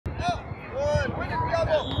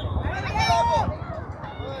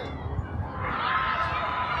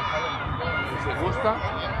gusta.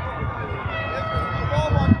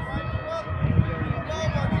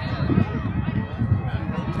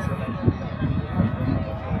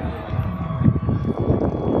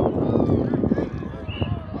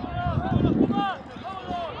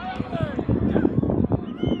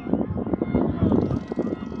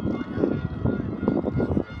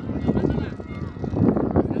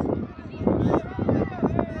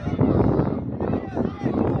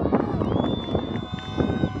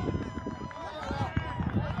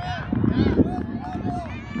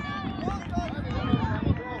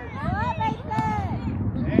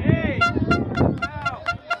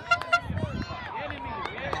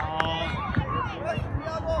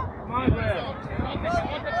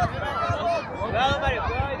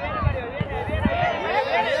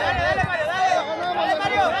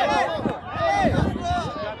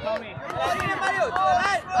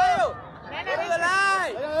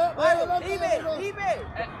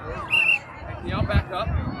 Y'all back up.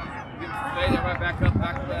 Stay there, right back up,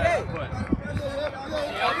 back to that foot.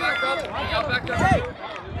 Y'all back up, y'all back up. Hey!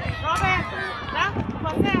 Robert,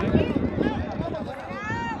 José, aquí.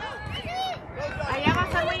 Allá va a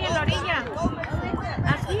estar muy en la orilla.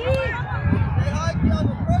 Aquí.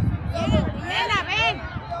 Nena, ven.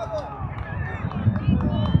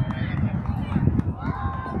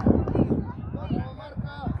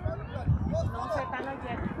 No se están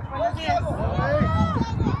oyendo. Buenos días.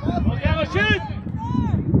 Shoot!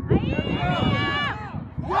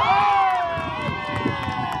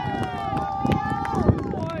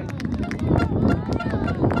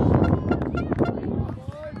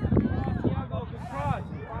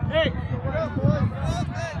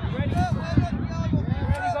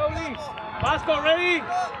 Vasco, ready?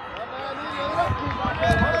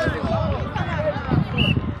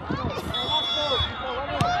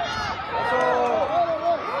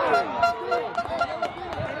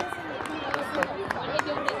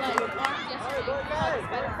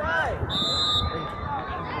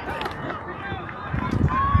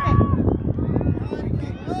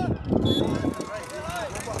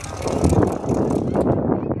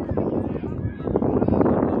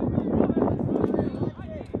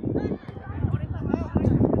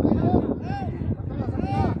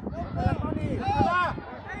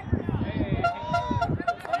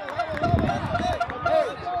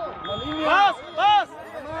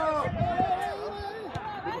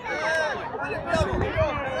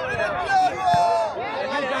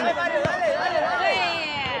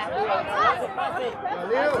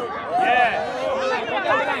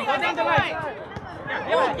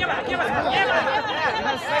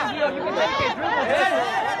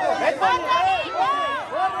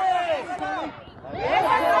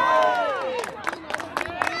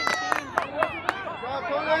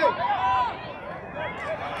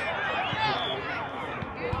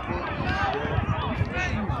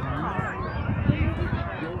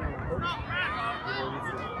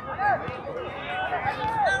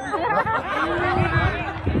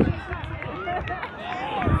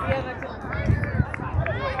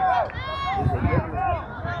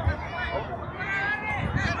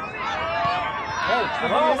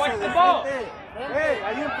 ¡Vamos, watch the ball! ¡Hey,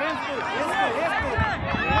 ahí enfrente!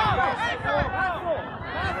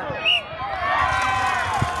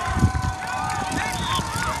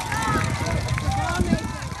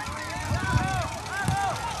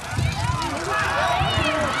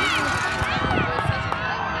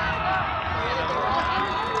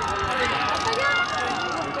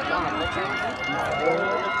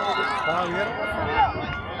 ¿Estaba abierto?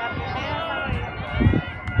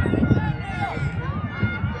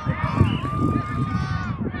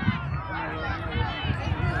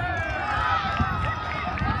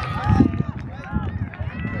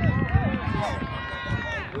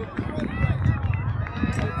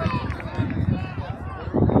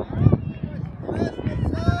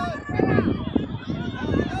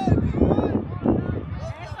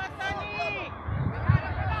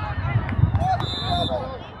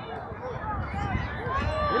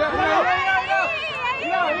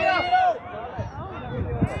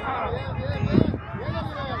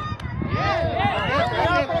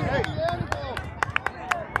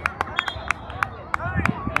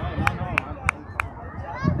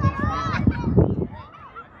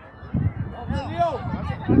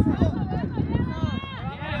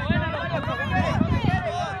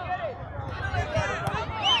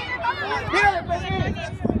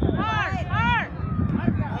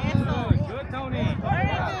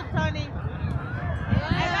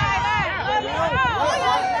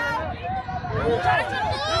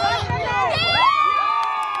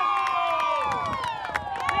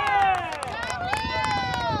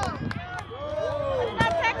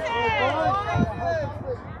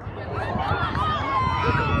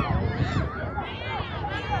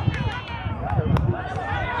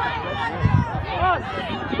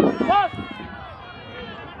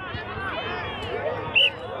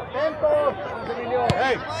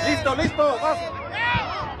 Okay, listo, listo, vas.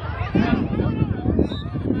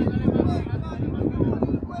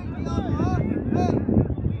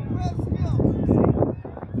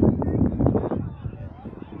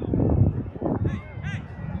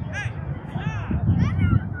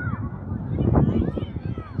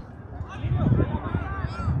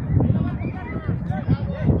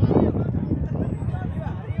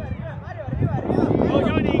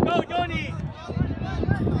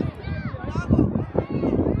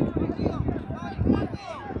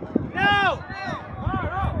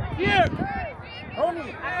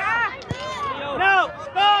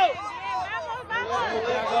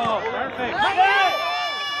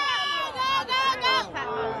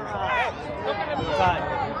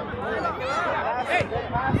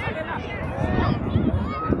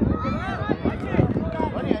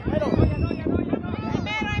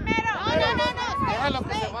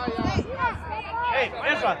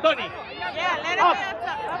 Tony. Yeah, let it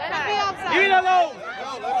be outside. Leave it alone.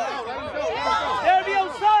 Let There be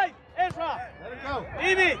outside. Ezra. it go.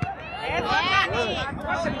 Leave it. Mira,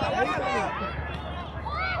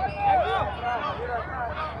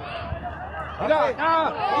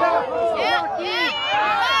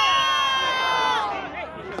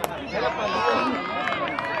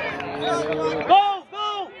 Go, go.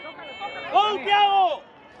 Go, Thiago.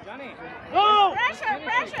 Go. Pressure,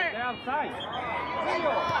 pressure.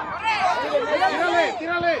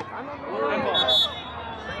 Tírale. Good.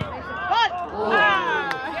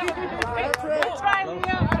 Good try,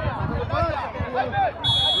 Leo.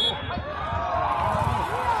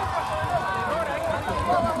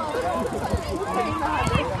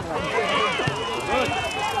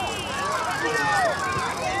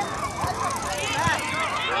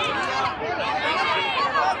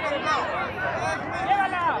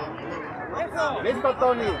 Listo,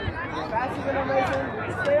 Tony.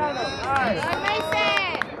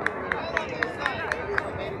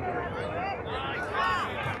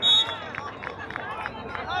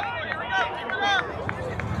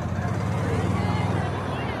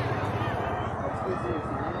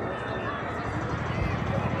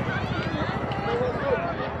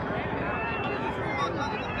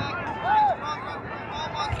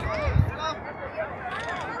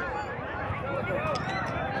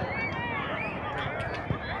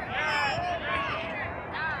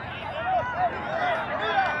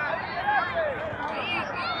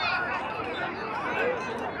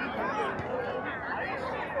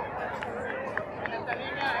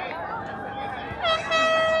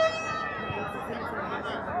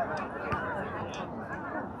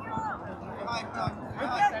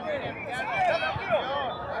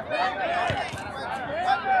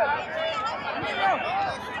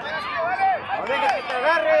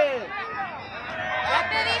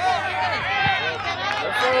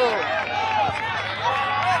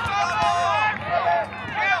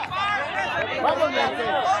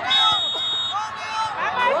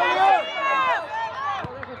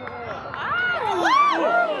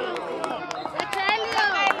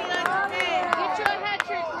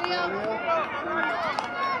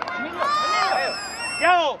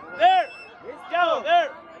 Thiago, there. Thiago, there.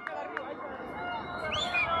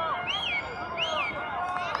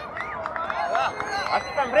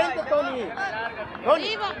 Hasta enfrente, Tony.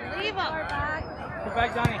 Leave him, leave him. Get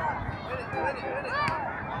back, Johnny.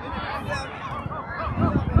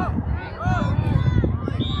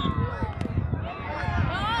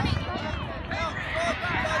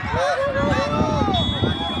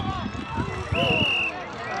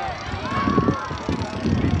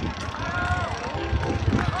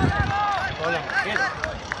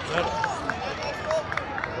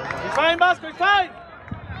 It's fine, Vasco, it's fine.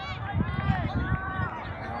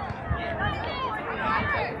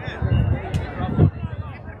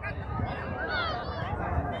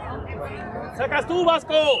 Sacas tú,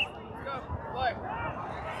 Vasco.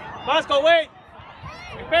 Vasco, wait.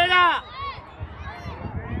 Espera.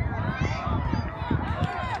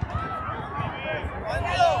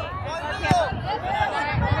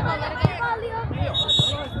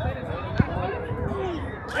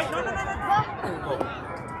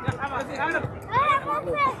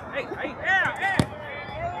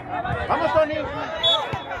 Vamos, Tony.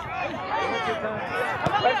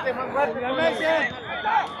 Fuerte, más fuerte.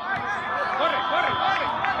 Corre, corre, corre.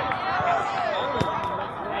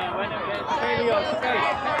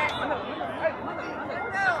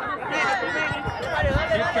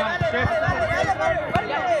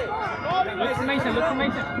 Look for Mason, look for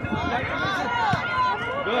Mason.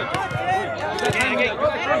 Good.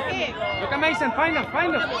 Look at Mason, find him,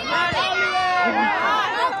 find him.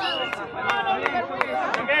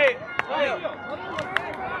 Okay.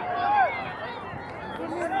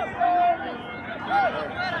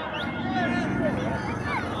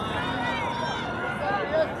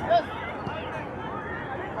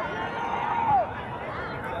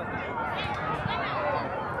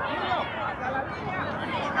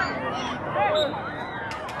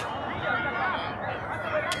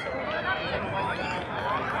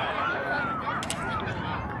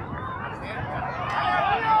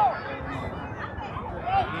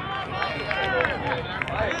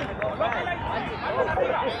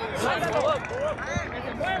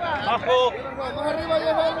 Bajo. Más arriba,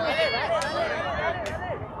 llévalo.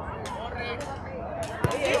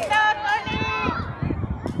 ¡Listo, Tony!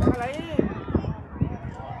 Déjala ahí.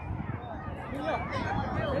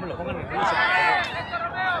 No me lo pongan nervioso.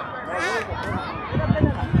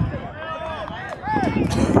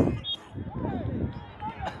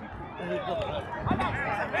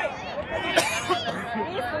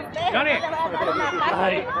 Johnny.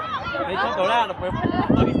 Ay, de hecho dorado, pues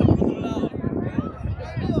ha visto por otro lado.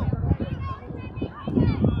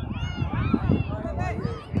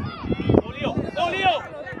 Julio, Julio,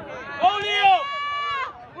 Julio,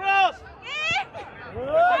 cross.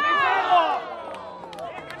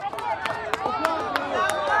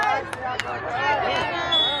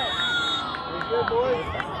 Good boys.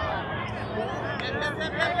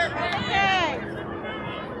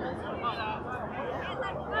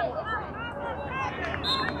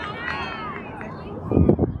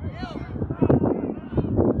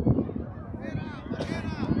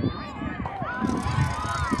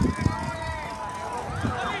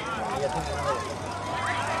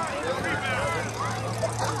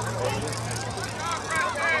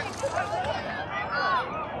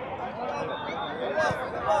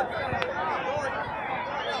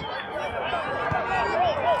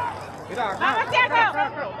 Mira, ¡Vamos, Tiago!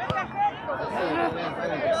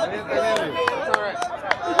 It's all right.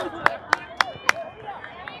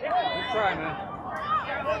 Good try, man.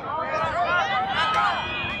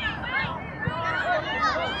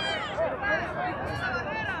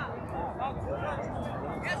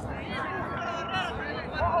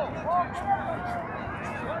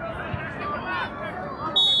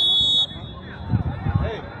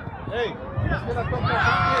 hey, hey, let's get a couple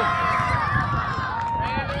of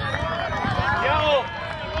Thiago,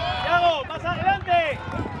 Thiago, más adelante.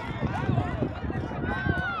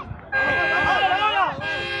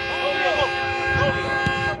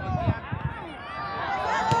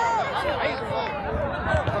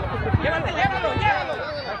 Llévalo, llévalo, llévalo.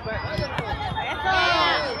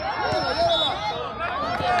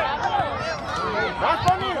 ¡Vas,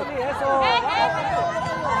 Tony! ¡Eso!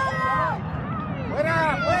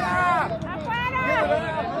 ¡Fuera, fuera!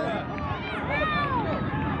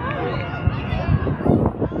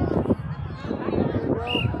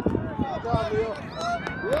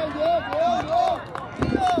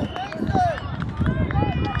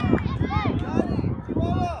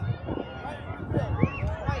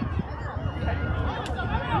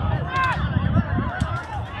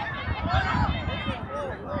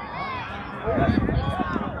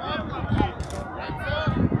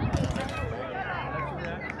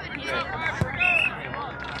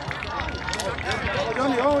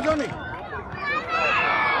 Johnny, vamos, Johnny.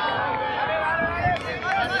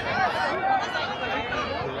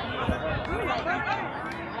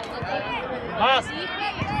 Más,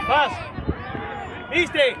 más.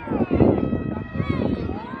 ¿Viste?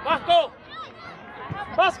 Vasco,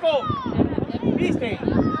 Vasco, ¿viste?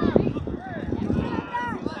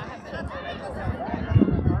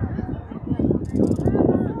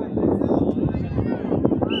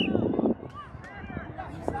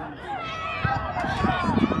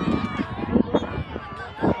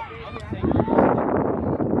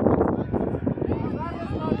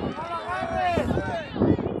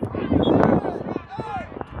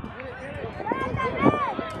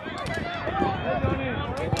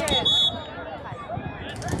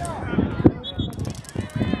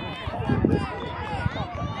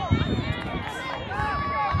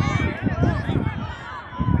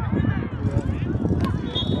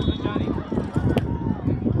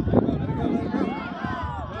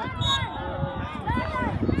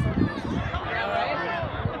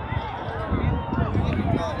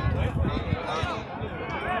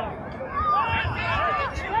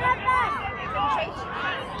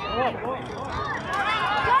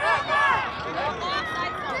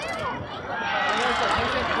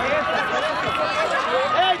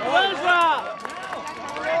 ¡Ey, fuerza!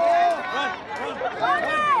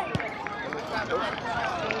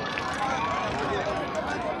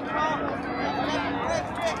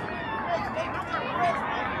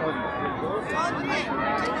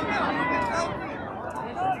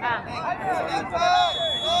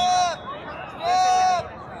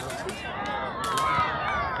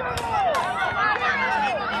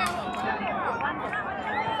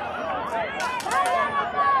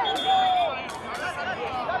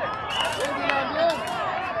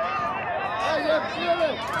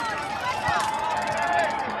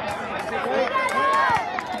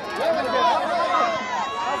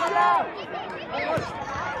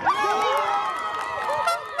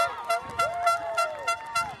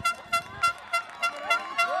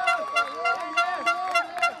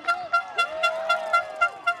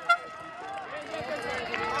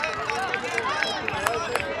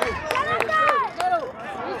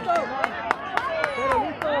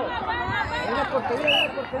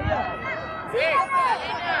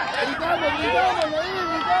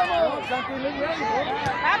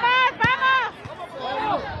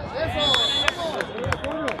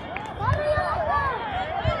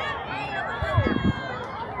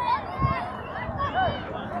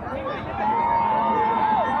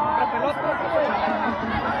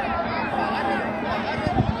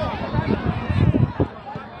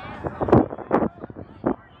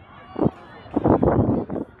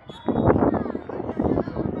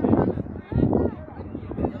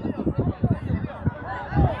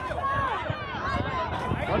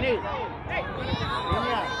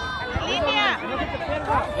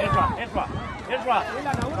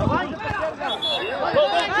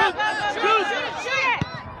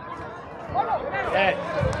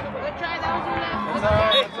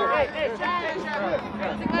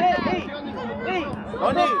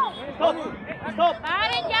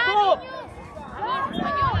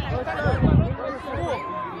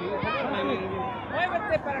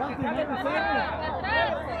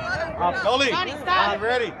 Goalie, I'm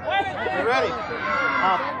ready. You're ready.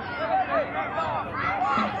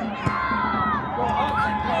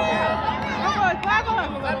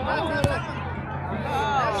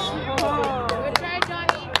 Good try,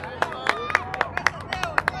 Johnny.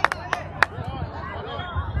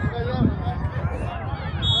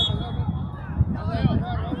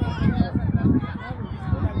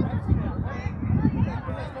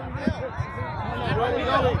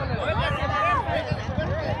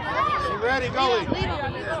 Ready, goalie.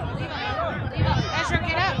 Ezra,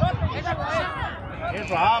 get up.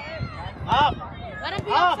 Ezra, up. Up. Let him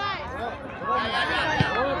be outside.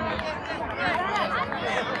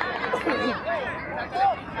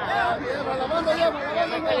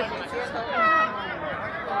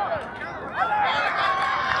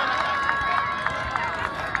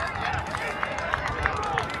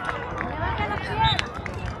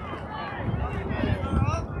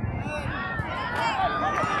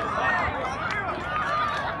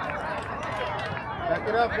 Back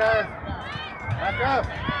it up, guys. Back up.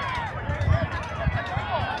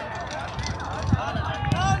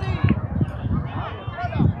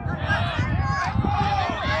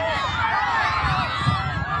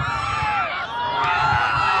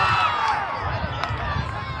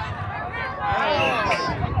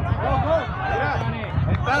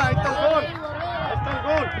 Ahí está el gol. Ahí está el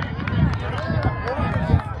gol.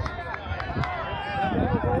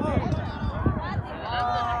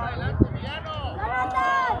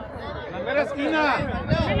 La mera esquina.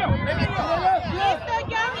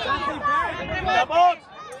 The box.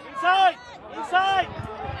 Inside. Inside.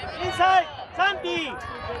 Inside. Santi.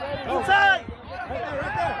 Inside.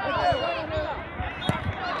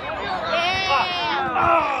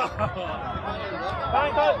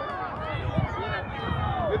 Fine, go.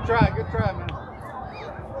 Good try, man.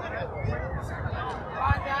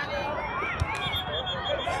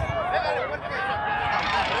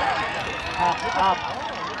 Up.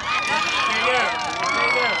 Stay there.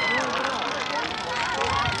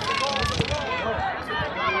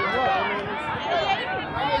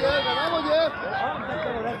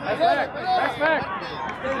 That's back.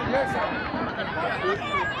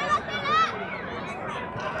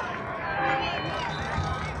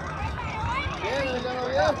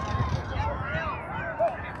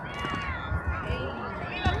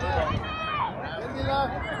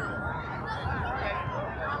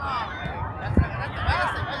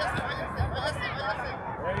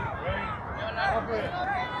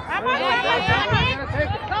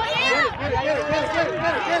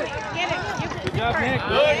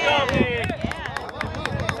 Good job, Nick.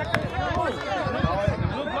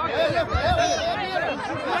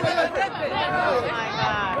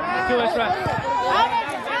 Two extra.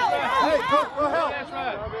 Hey, go help.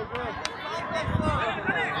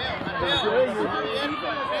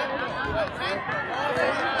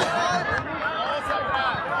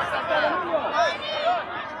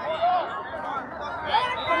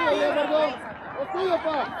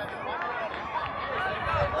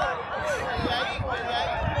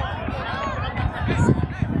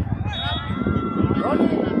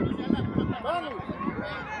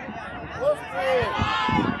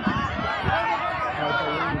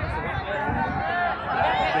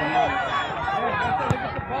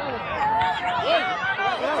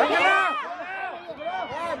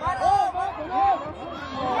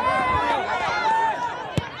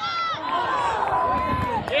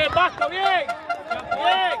 Pasto, bien.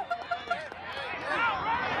 Bien.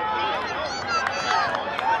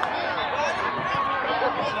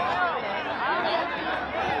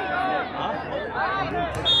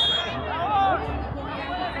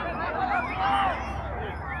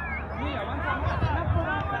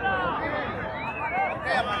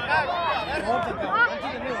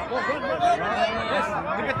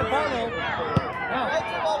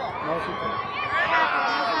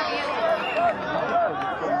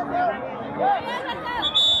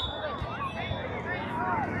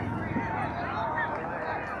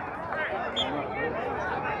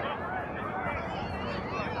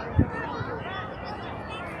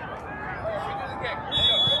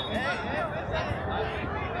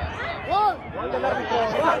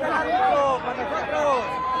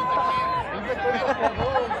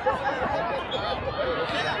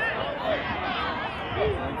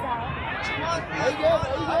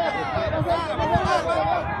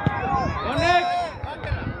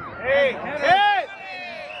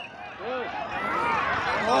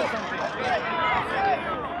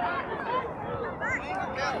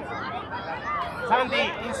 Sandy,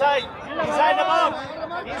 inside the box,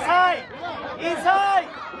 inside,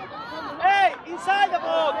 hey, inside the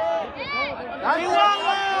box,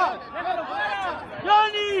 Chihuahua,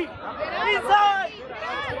 Johnny, inside.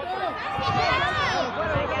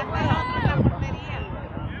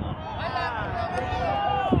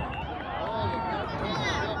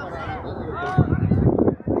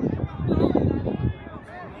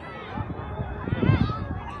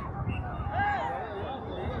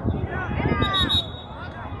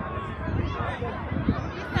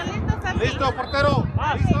 Listo, portero.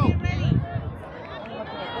 Listo.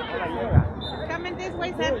 Come in this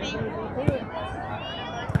way, Sandy. Go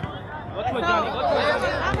to it, Johnny. Go to it.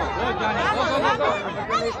 Go, Johnny. Go, go, go, go.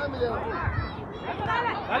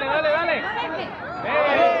 Dale, dale, dale.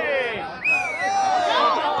 Hey.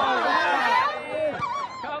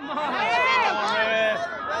 Come on.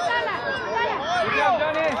 Good job,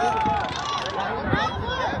 Johnny.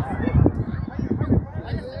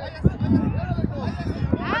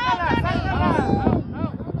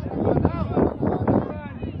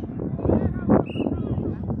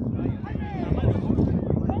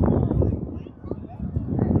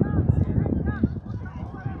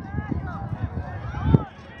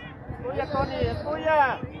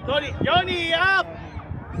 Tony, Johnny, up!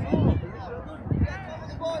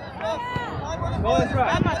 Go and try.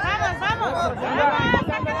 Vamos.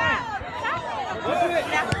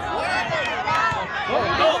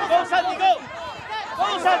 Go, Sandy, go! Go,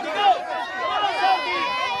 Sandy, go! Go, Sandy!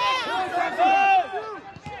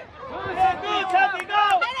 Go, Sandy, go!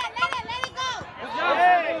 Let it go. Good job.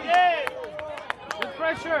 Yeah. Good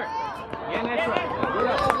pressure. Bien hecho.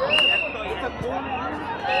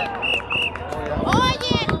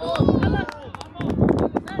 Oye.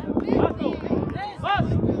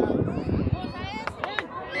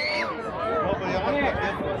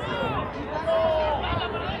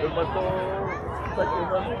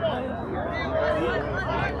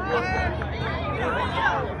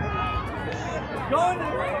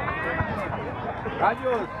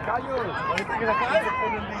 Callos. Parece que la gente se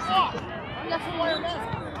pone en bici.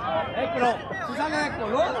 Pero, ¿tú sales de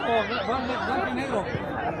color o blanco y negro?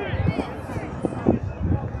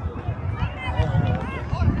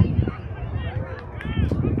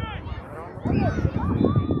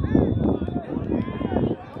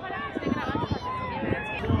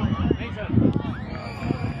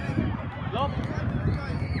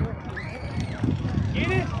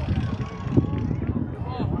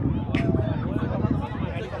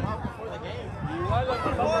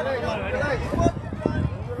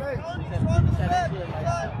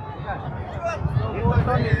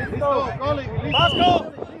 Vasco!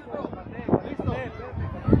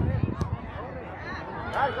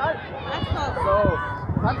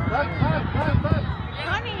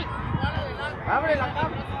 Tony. Abre la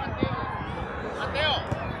cama.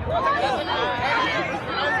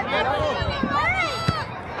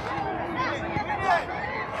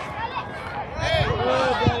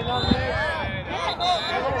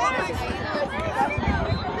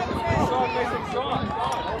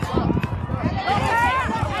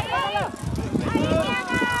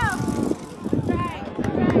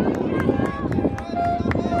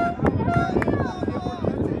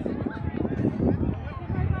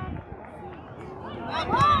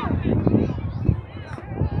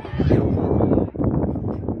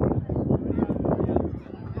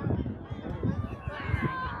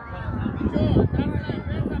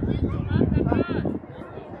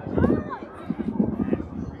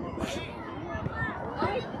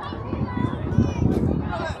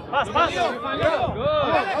 Pass, pass. Good.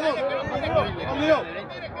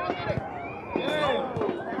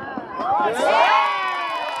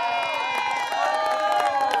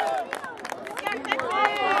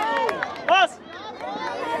 Pass.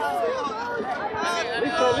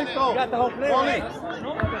 Listo, listo. You got the whole play. Tony.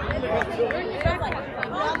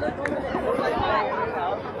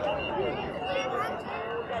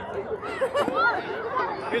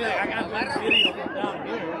 I got that video down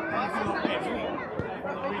here.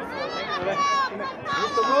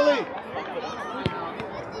 Listo, Tony.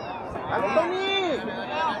 ¡Vamos, Tony!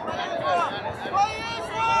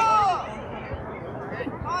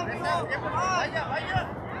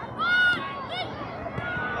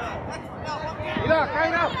 Mira,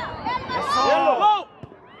 Kaira. Go.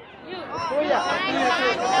 Tuya.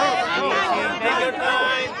 Take your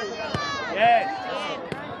time. Yes.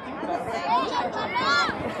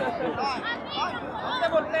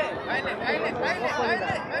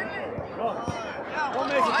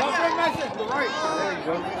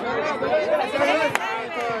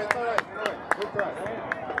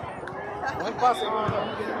 Buen pase.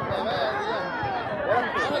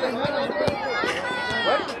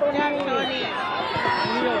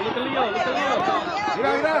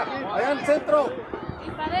 Mira, mira, allá en el centro.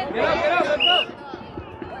 Get up, let's go.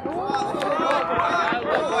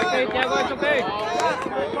 Okay, Thiago, it's okay.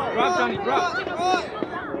 Drop, Johnny, drop.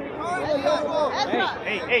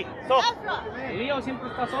 Hey, stop. Leo siempre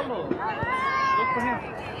está solo. Look for him.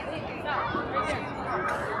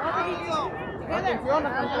 Atención,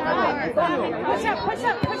 Push up, push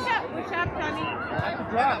up, push up, push up, Johnny.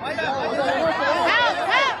 Help,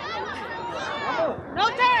 help. No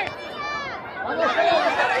turn.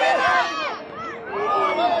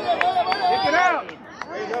 Take it out.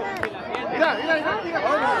 Mira, mira, mira.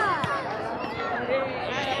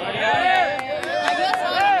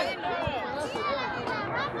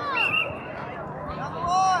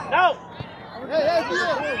 No.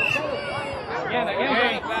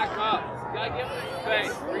 Again, back up. You gotta give him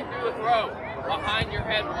space. Redo the throw. Behind your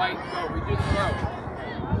head, right throw. Redo the throw.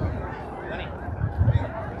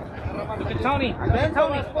 Look at Tony. Look at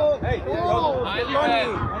Tony. Hey, Behind your head.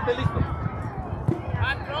 ponte listo.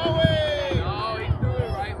 Not throwing. No, he's doing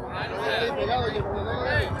it right behind his head.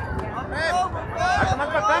 Más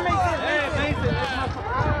para acá, me dice. Bien, bien.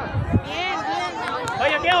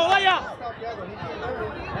 Vaya, Thiago, vaya.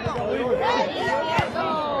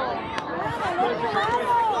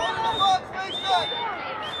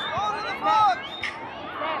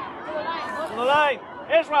 On the line.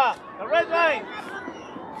 Ezra, the red line.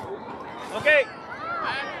 Okay.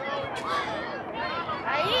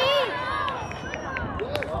 Ahí.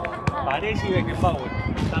 Parece que es power.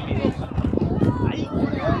 También. Ahí.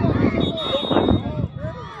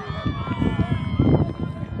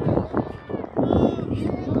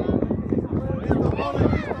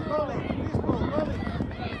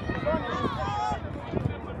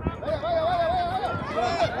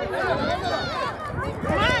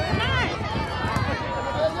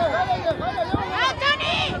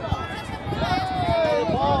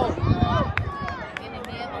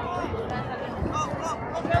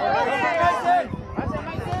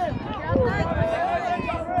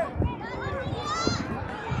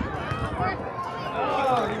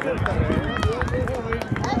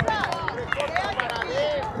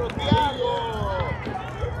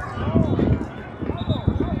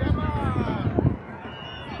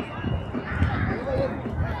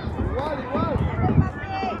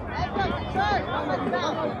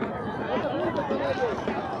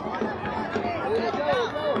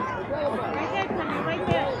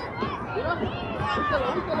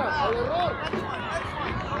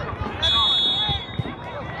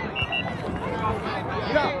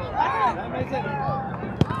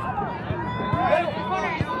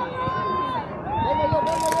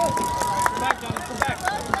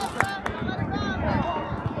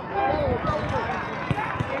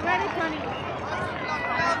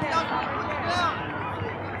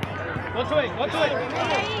 Go to it, go to it.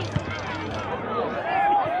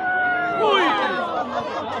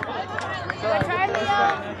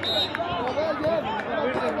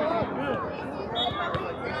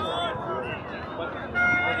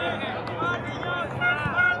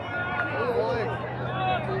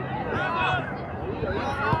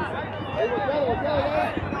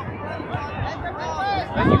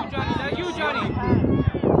 That's you, Johnny.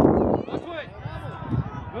 Go to it.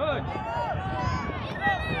 Good.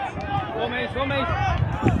 Go, Mace, go, Mace.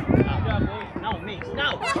 Good job, boys. Now, Mace,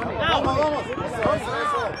 now. Vamos, vamos.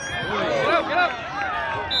 Eso. Get up, get up.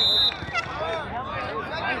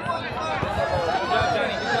 Good job,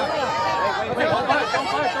 Johnny. Good job. Don't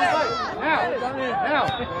fight.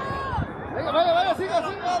 Now.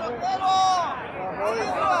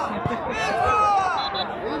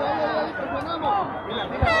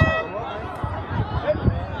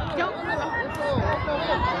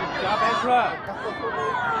 Ezra.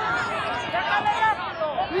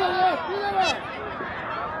 Pídele, pídele.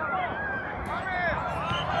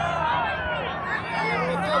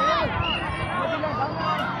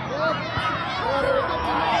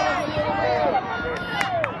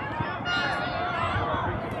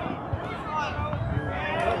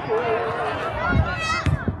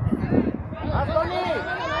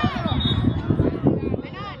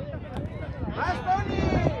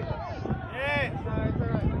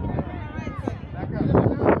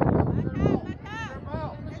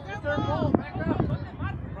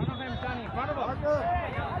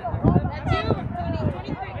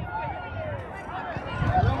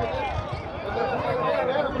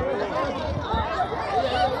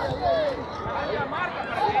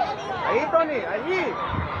 Ahí, Tony, allí.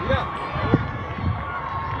 Mira.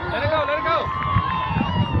 Let it go, let it go.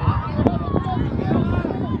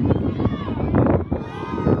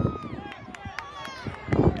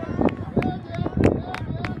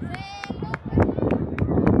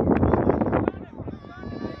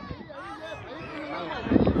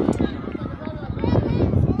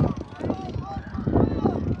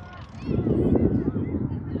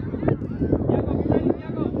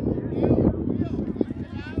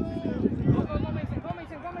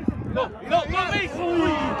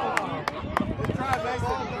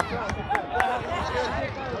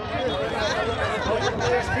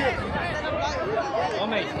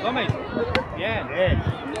 Gómez. Bien.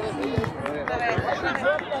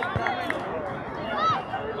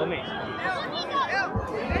 Gómez.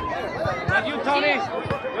 Not you, Tony.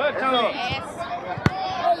 Good, Tony.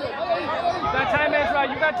 You got time, Ezra.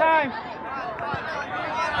 You got time.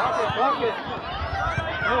 Block it.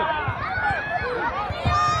 Good.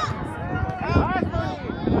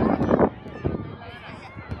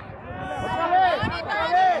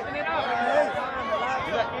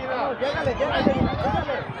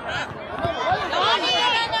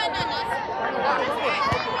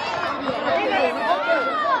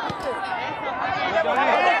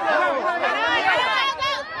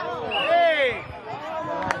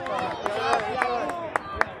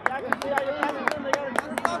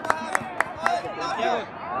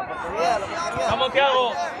 Vamos,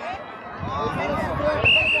 Thiago.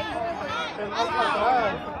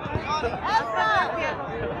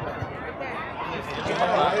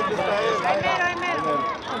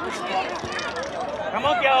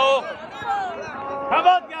 Vamos, Thiago.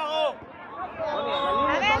 Vamos, Thiago.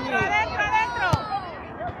 Adentro.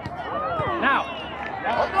 Now.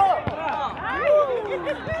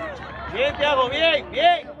 Bien, Thiago, bien.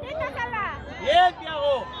 Quítasela. Bien,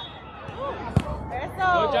 Thiago. Eso.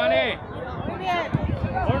 Go, Johnny. Muy bien.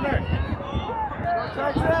 Corner.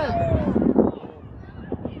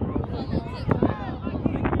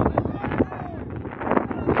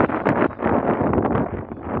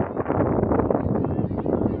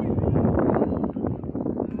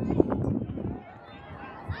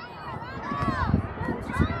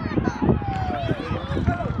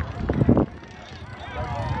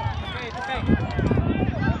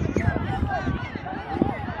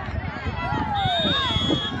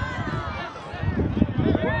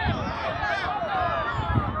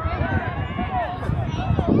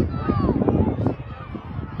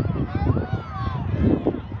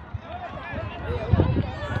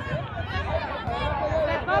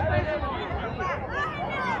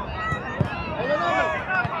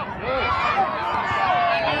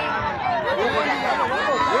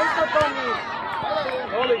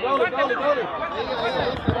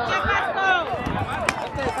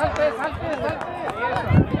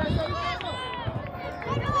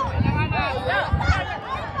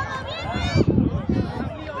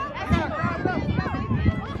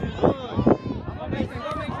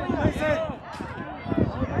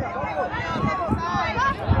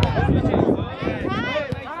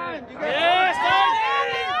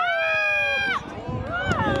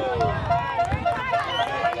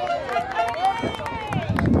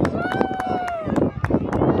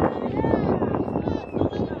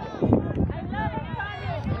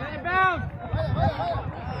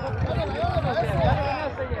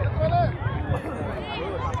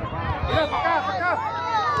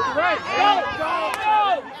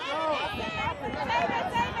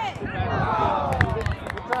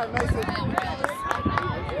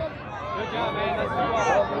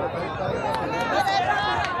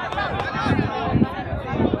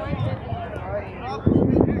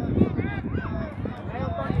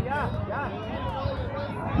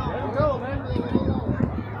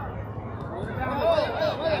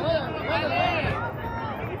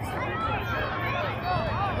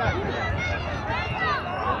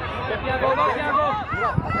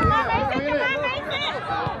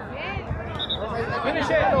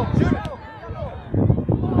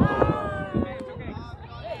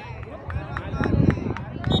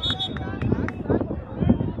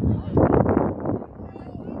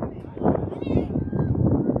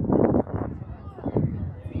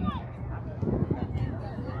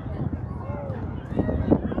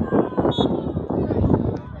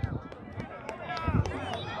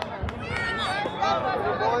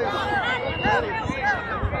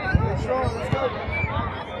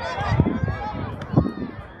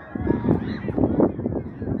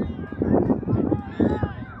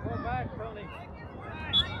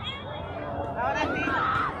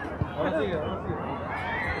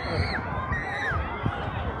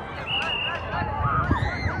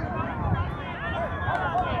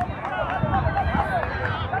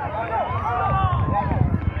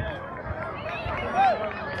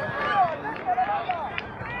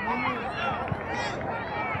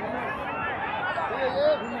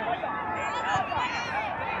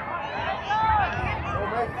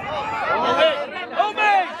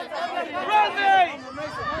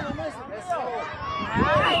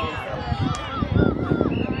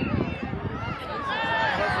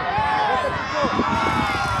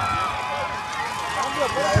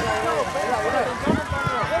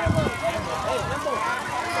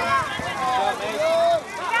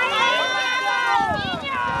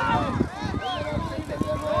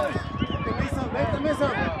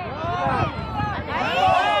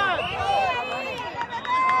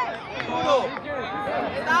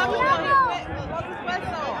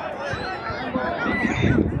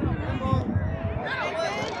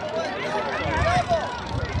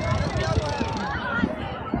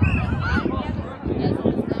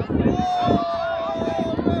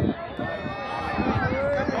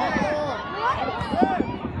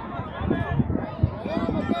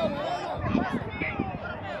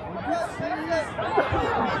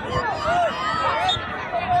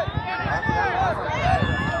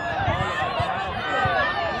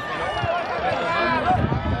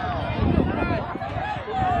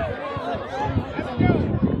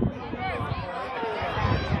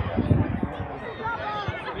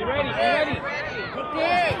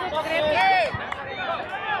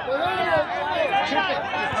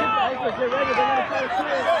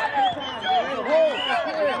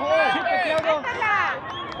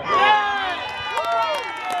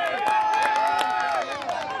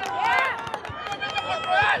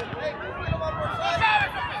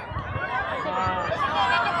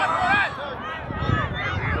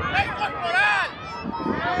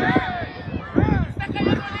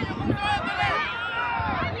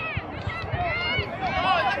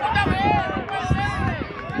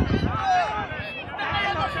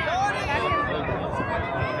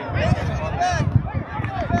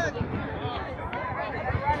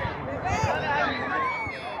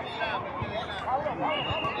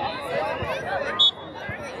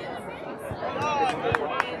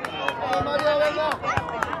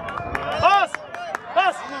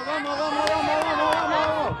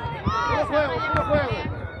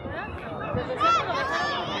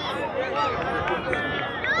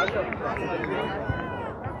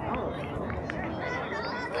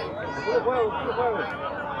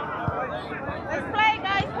 Let's play,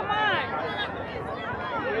 guys. Come on.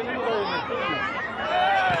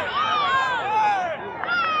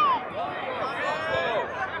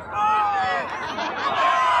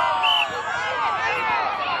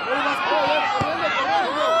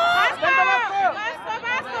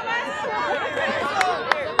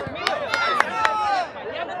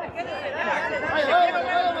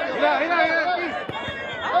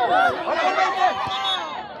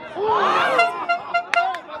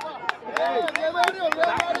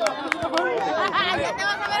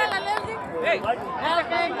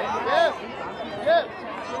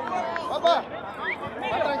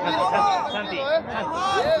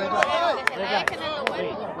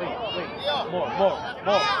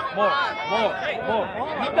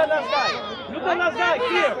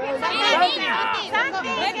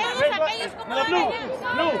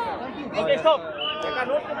 Okay, stop.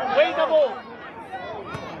 Wait the ball.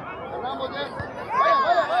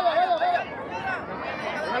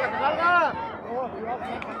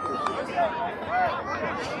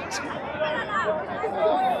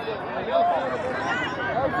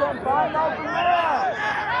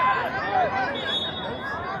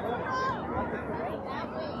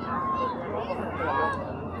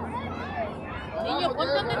 Niño,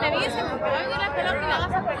 ponte donde te dicen porque va a venir la pelota y la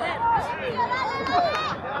vas a perder.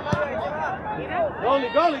 Goalie,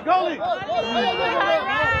 goalie, goalie!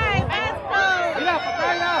 Mira,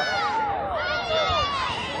 papaya!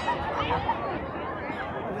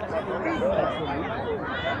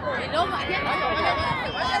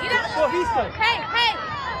 Hey, hey.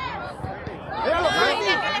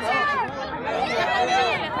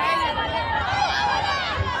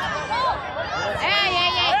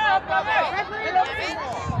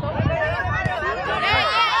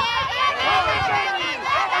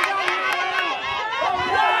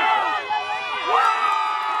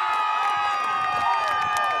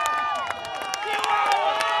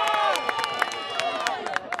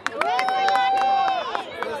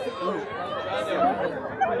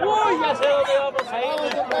 Uy, ya sé dónde vamos a ir.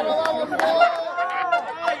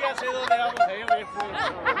 Ay, ya sé dónde vamos a ir.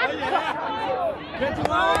 ¡Qué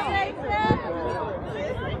chulada!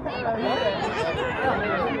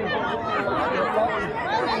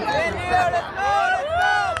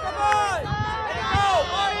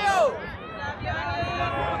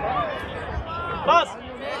 ¡Vas!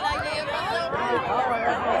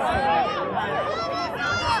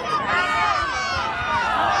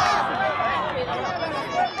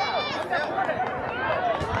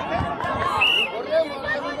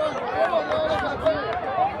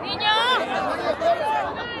 Niño.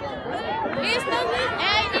 ¿Listo?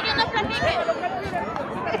 ¡Ey, niño, no platiquen!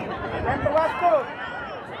 ¡Vasco!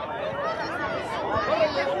 ¡Hey!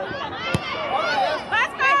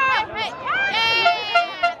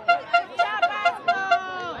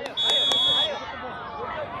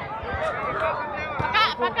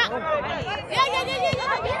 ¡Para acá!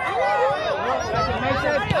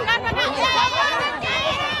 ¡Ya!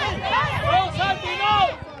 ¡Go, Santi, go!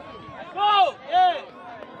 ¡Go! ¡Yeah!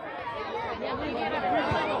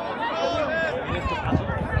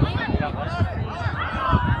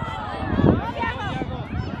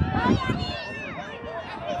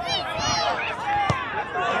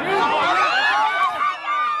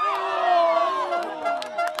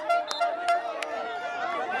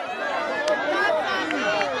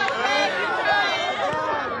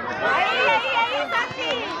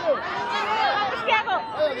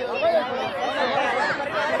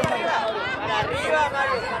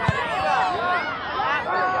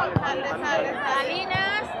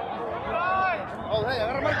 Salinas. Oh, hey,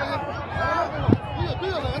 agarra marca.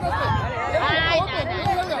 Tuyo, la ganaste. Ay, no.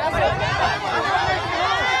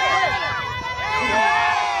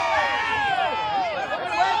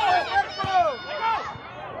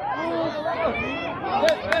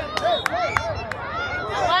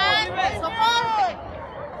 Aguante, soporte.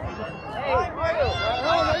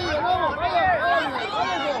 Vamos, vaya.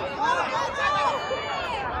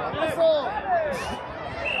 Eso.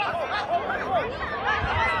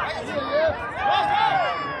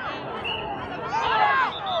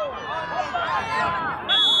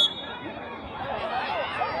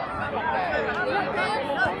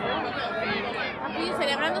 Aquí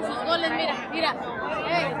celebrando sus goles, mira. Aquí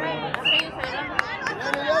celebrando.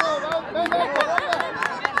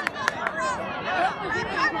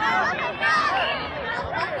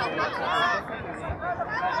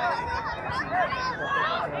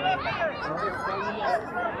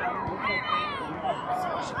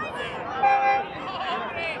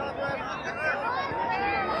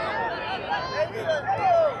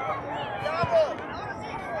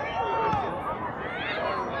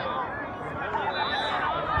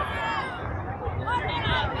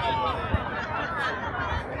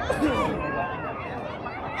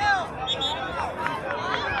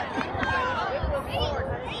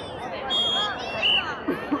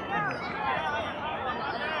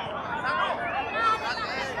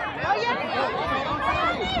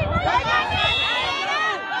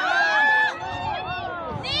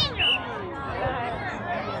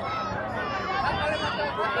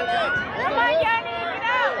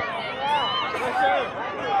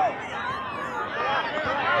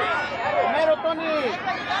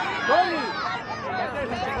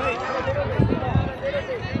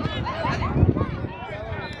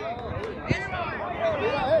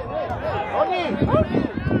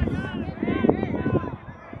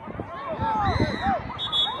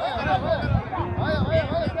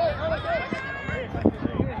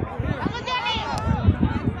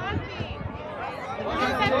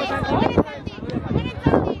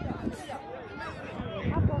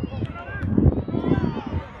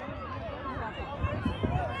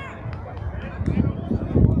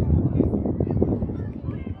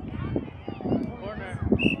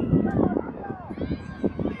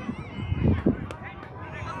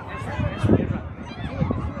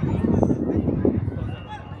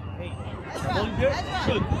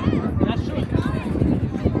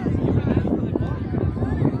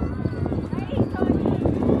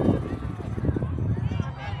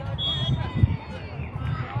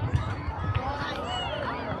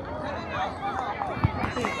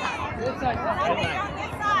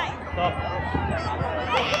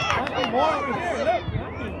 Tony.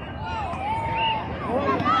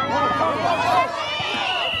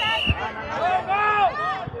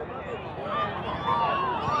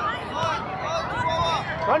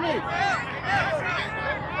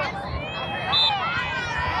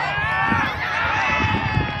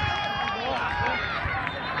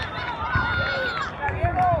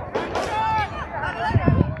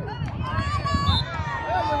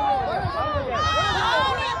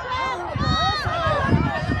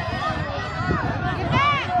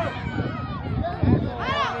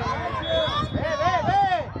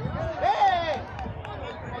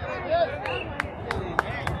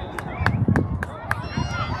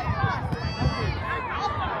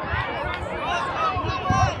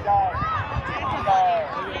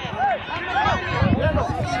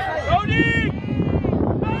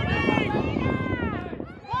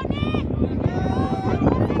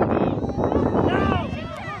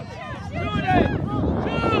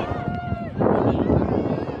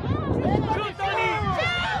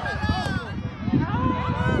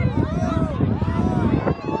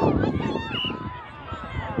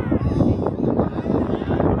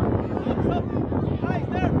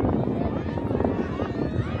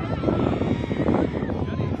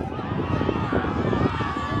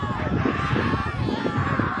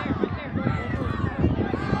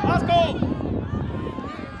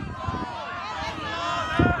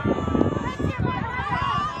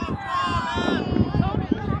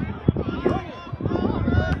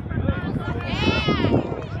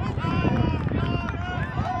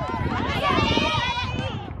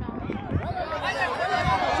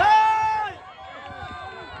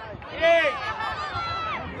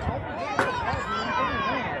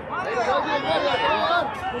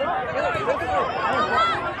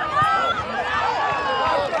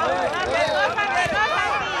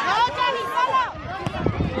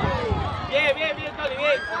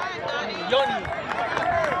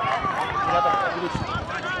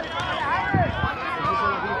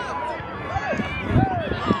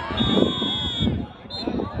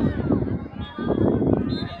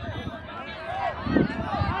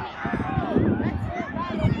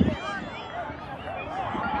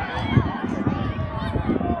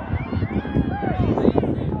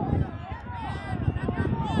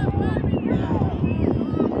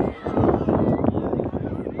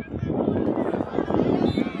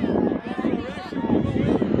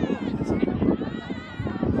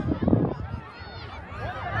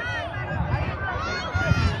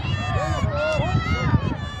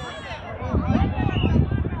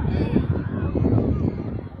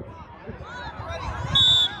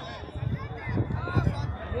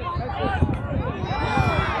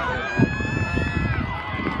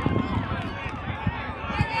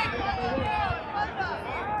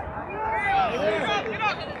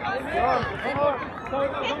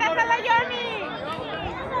 ¡Quítaselo,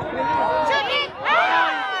 Johnny!